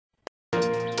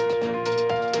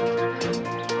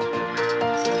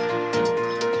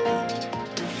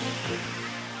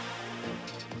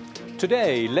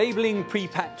Today, labelling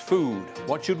pre-packed food.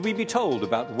 What should we be told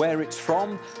about where it's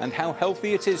from and how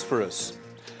healthy it is for us?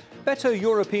 Better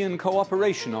European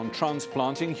cooperation on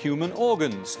transplanting human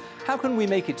organs. How can we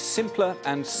make it simpler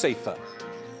and safer?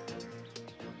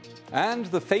 And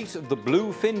the fate of the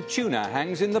bluefin tuna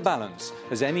hangs in the balance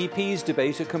as MEPs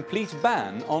debate a complete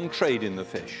ban on trade in the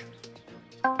fish.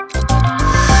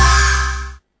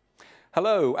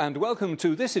 Hello and welcome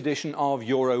to this edition of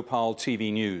Europol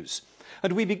TV News.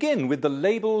 And we begin with the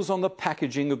labels on the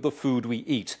packaging of the food we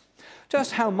eat.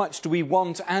 Just how much do we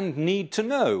want and need to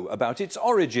know about its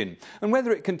origin and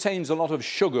whether it contains a lot of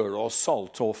sugar or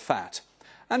salt or fat?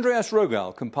 Andreas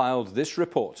Rogal compiled this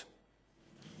report.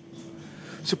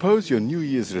 Suppose your New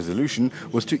Year's resolution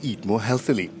was to eat more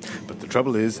healthily, but the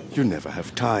trouble is you never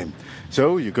have time.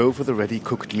 So you go for the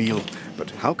ready-cooked meal.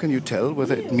 But how can you tell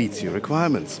whether it meets your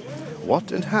requirements?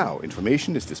 What and how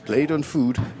information is displayed on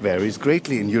food varies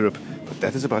greatly in Europe, but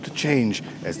that is about to change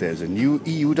as there's a new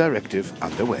EU directive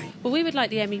underway. Well, we would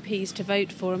like the MEPs to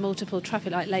vote for a multiple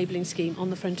traffic light labelling scheme on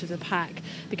the front of the pack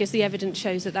because the evidence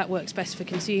shows that that works best for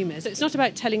consumers. It's not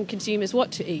about telling consumers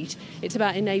what to eat, it's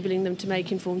about enabling them to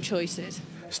make informed choices.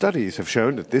 Studies have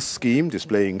shown that this scheme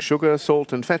displaying sugar,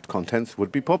 salt and fat contents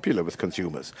would be popular with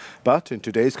consumers. But in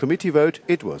today's committee vote,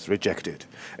 it was rejected.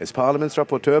 As Parliament's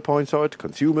rapporteur points out,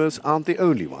 consumers aren't the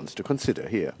only ones to consider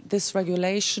here. This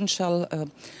regulation shall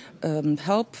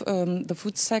help the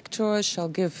food sector, shall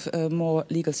give more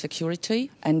legal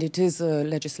security, and it is a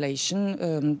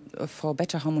legislation for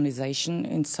better harmonization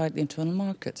inside the internal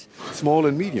market. Small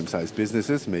and medium-sized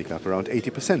businesses make up around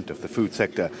 80% of the food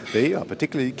sector. They are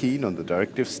particularly keen on the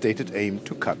directive's stated aim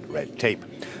to cut red tape.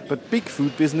 But big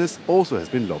food business also has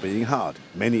been lobbying hard.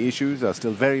 Many issues are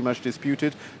still very much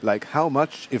disputed, like how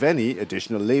much, if any,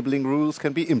 additional labelling rules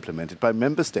can be implemented by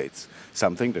member states,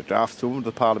 something the draftswoman of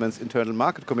the Parliament's Internal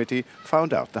Market Committee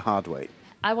found out the hard way.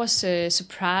 I was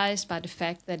surprised by the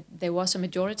fact that there was a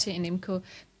majority in IMCO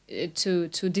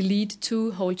to delete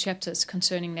two whole chapters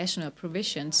concerning national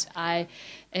provisions. I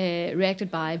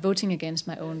reacted by voting against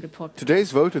my own report.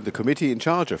 Today's vote of the committee in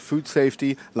charge of food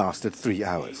safety lasted 3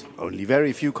 hours. Only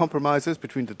very few compromises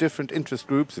between the different interest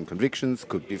groups and convictions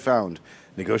could be found.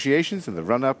 Negotiations in the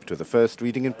run-up to the first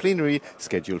reading in plenary,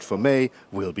 scheduled for May,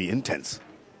 will be intense.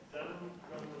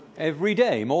 Every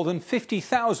day, more than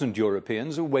 50,000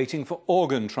 Europeans are waiting for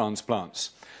organ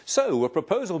transplants. So, a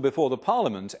proposal before the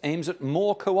Parliament aims at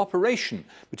more cooperation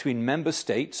between member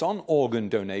states on organ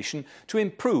donation to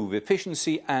improve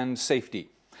efficiency and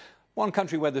safety. One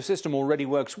country where the system already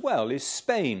works well is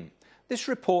Spain. This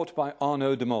report by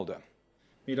Arnaud de Mulder.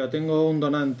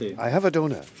 I have a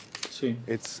donor.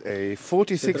 It's a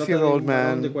 46-year-old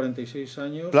man,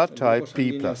 blood type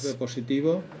B+.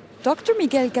 Dr.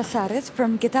 Miguel Casares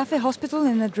from Getafe Hospital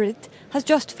in Madrid has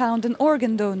just found an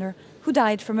organ donor who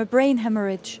died from a brain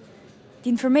hemorrhage. The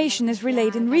information is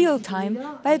relayed in real time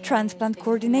by a transplant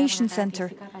coordination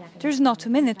center. There's not a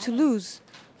minute to lose.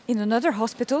 In another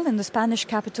hospital in the Spanish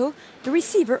capital, the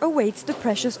receiver awaits the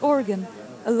precious organ,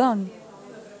 a lung.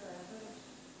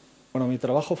 My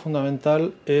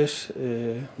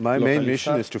main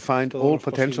mission is to find all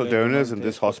potential donors in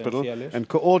this hospital and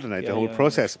coordinate the whole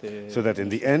process, so that in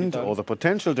the end all the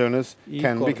potential donors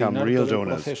can become real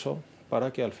donors.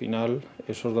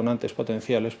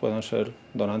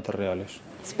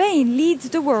 Spain leads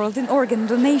the world in organ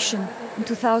donation. In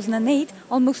 2008,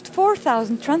 almost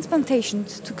 4,000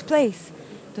 transplantations took place.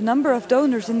 The number of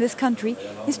donors in this country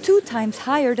is 2 times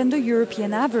higher than the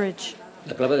European average.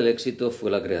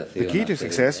 The key to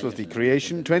success was the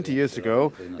creation 20 years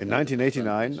ago, in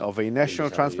 1989, of a national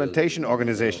transplantation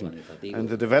organization and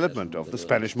the development of the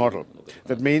Spanish model.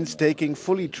 That means taking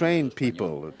fully trained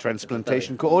people,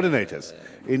 transplantation coordinators,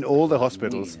 in all the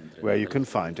hospitals where you can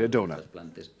find a donor.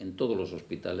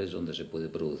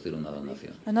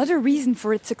 Another reason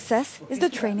for its success is the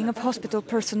training of hospital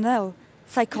personnel.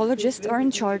 Psychologists are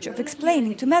in charge of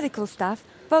explaining to medical staff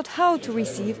about how to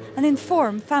receive and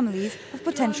inform families of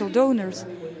potential donors.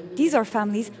 These are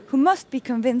families who must be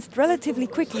convinced relatively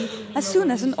quickly as soon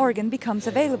as an organ becomes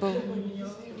available.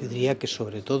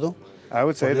 I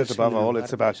would say that above all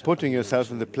it's about putting yourself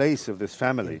in the place of this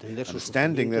family,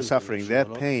 understanding their suffering, their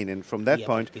pain, and from that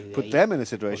point put them in a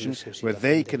situation where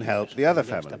they can help the other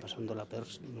family.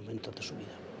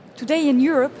 Today in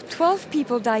Europe, 12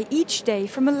 people die each day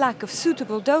from a lack of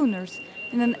suitable donors.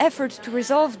 In an effort to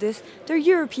resolve this, the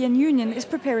European Union is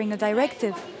preparing a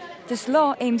directive. This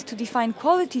law aims to define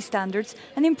quality standards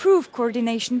and improve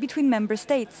coordination between member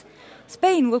states.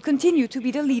 Spain will continue to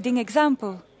be the leading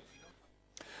example.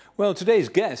 Well, today's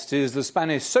guest is the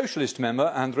Spanish socialist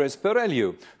member Andrés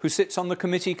Perello, who sits on the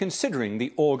committee considering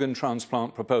the organ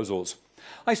transplant proposals.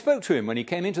 I spoke to him when he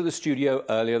came into the studio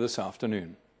earlier this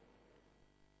afternoon.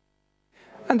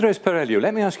 Andrés Perello,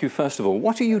 let me ask you first of all,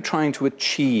 what are you trying to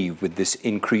achieve with this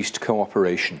increased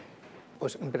cooperation?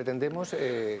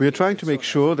 We are trying to make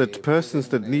sure that persons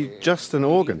that need just an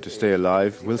organ to stay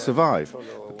alive will survive.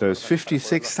 That those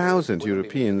 56,000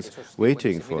 Europeans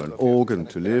waiting for an organ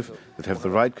to live, that have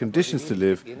the right conditions to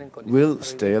live, will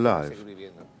stay alive.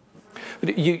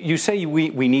 But you say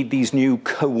we need these new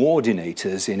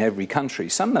coordinators in every country.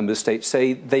 Some member states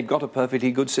say they've got a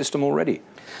perfectly good system already.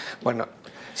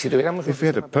 If we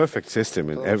had a perfect system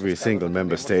in every single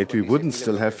member state, we wouldn't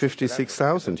still have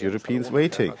 56,000 Europeans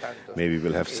waiting. Maybe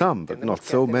we'll have some, but not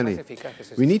so many.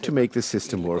 We need to make the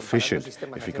system more efficient.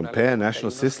 If we compare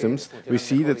national systems, we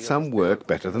see that some work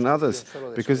better than others,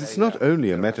 because it's not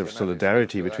only a matter of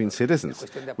solidarity between citizens.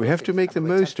 We have to make the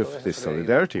most of this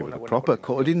solidarity with a proper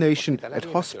coordination at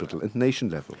hospital and nation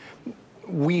level.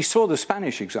 We saw the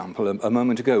Spanish example a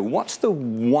moment ago. What's the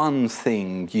one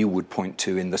thing you would point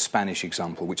to in the Spanish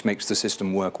example which makes the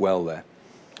system work well there?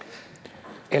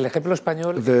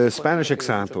 The Spanish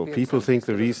example, people think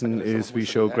the reason is we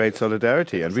show great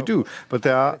solidarity, and we do. But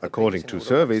there are, according to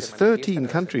surveys, 13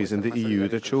 countries in the EU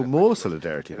that show more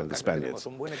solidarity than the Spaniards.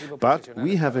 But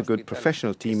we have a good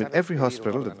professional team in every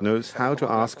hospital that knows how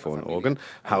to ask for an organ,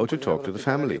 how to talk to the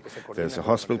family. There's a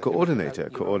hospital coordinator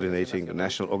coordinating the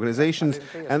national organizations,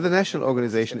 and the national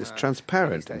organization is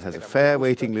transparent and has a fair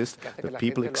waiting list that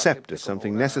people accept as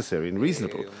something necessary and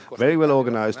reasonable, very well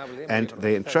organized, and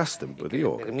they entrust them with the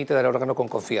organ. And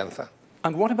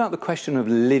what about the question of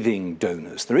living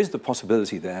donors? There is the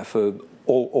possibility there for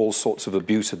all sorts of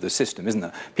abuse of the system, isn't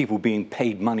there? People being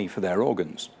paid money for their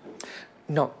organs.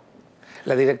 No.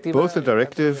 Both the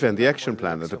directive and the action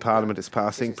plan that the Parliament is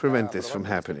passing prevent this from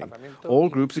happening. All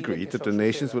groups agreed that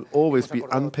donations will always be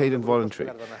unpaid and voluntary,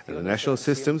 and the national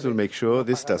systems will make sure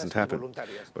this doesn't happen.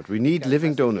 But we need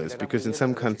living donors because in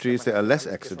some countries there are less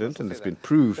accidents, and it's been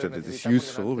proved that it is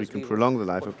useful. We can prolong the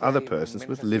life of other persons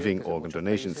with living organ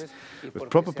donations. With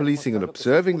proper policing and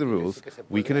observing the rules,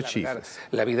 we can achieve this.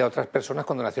 La vida de otras personas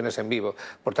con donaciones en vivo.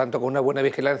 Por tanto, con una buena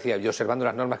vigilancia y observando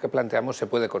las normas que planteamos se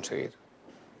puede conseguir.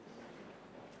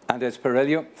 Andrés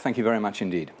Perello, thank you very much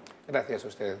indeed. Gracias a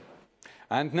usted.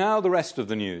 And now the rest of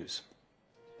the news.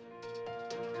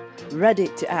 Ready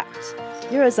to act.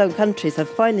 Eurozone countries have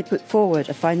finally put forward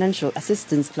a financial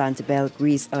assistance plan to bail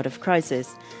Greece out of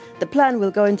crisis. The plan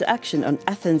will go into action on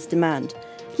Athens' demand.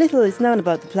 Little is known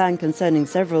about the plan concerning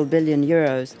several billion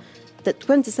euros. The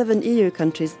 27 EU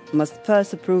countries must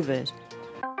first approve it.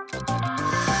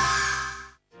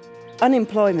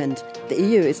 Unemployment. The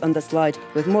EU is on the slide,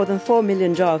 with more than 4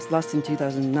 million jobs lost in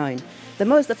 2009. The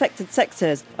most affected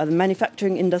sectors are the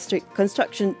manufacturing industry,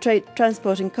 construction, trade,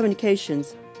 transport and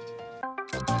communications.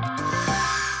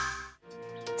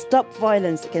 Stop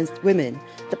violence against women.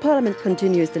 The Parliament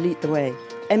continues to lead the way.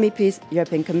 MEPs,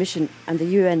 European Commission and the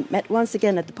UN met once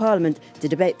again at the Parliament to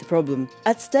debate the problem.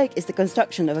 At stake is the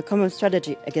construction of a common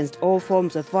strategy against all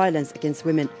forms of violence against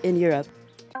women in Europe.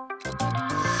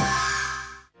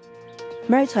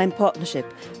 Maritime partnership.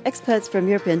 Experts from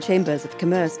European chambers of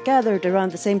commerce gathered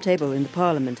around the same table in the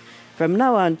Parliament. From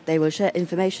now on, they will share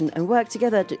information and work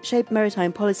together to shape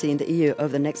maritime policy in the EU over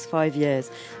the next 5 years.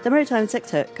 The maritime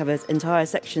sector covers entire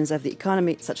sections of the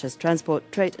economy, such as transport,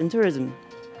 trade and tourism.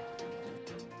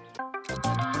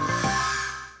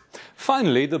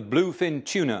 Finally, the bluefin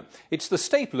tuna. It's the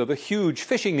staple of a huge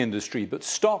fishing industry, but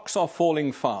stocks are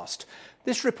falling fast.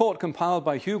 This report compiled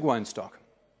by Hugh Weinstock.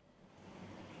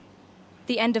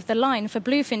 The end of the line for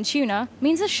bluefin tuna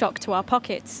means a shock to our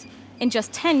pockets. In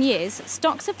just 10 years,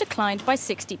 stocks have declined by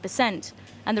 60%,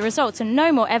 and the results are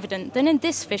no more evident than in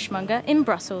this fishmonger in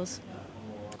Brussels.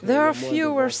 There are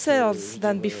fewer sales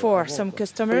than before. Some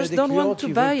customers don't want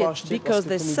to buy it because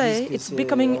they say it's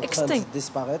becoming extinct.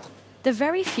 The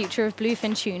very future of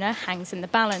bluefin tuna hangs in the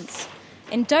balance.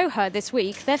 In Doha this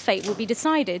week, their fate will be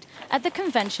decided at the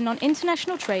Convention on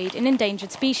International Trade in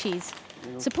Endangered Species.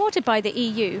 Supported by the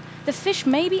EU, the fish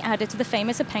may be added to the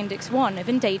famous Appendix 1 of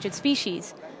endangered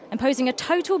species, imposing a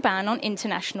total ban on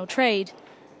international trade.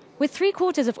 With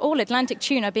 3/4 of all Atlantic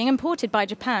tuna being imported by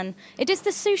Japan, it is the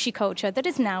sushi culture that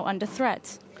is now under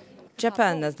threat.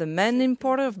 Japan, as the main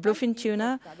importer of bluefin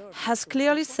tuna, has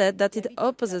clearly said that it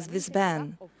opposes this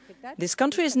ban. This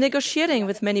country is negotiating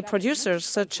with many producers,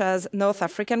 such as North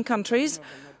African countries,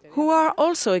 who are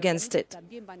also against it.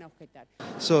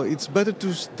 So it's better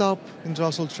to stop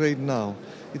international trade now.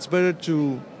 It's better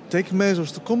to take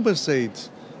measures to compensate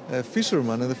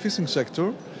fishermen and the fishing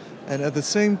sector, and at the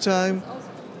same time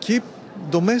keep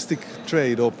domestic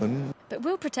trade open. But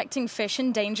will protecting fish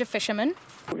endanger fishermen?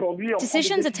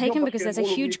 Decisions are taken because there's a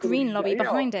huge green lobby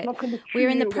behind it. We're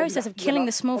in the process of killing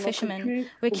the small fishermen.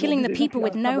 We're killing the people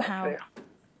with know-how.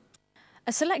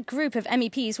 A select group of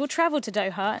MEPs will travel to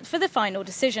Doha for the final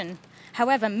decision.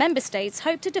 However, member states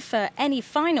hope to defer any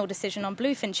final decision on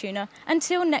bluefin tuna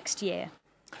until next year.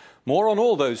 More on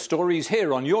all those stories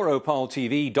here on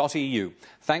europoltv.eu.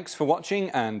 Thanks for watching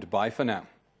and bye for now.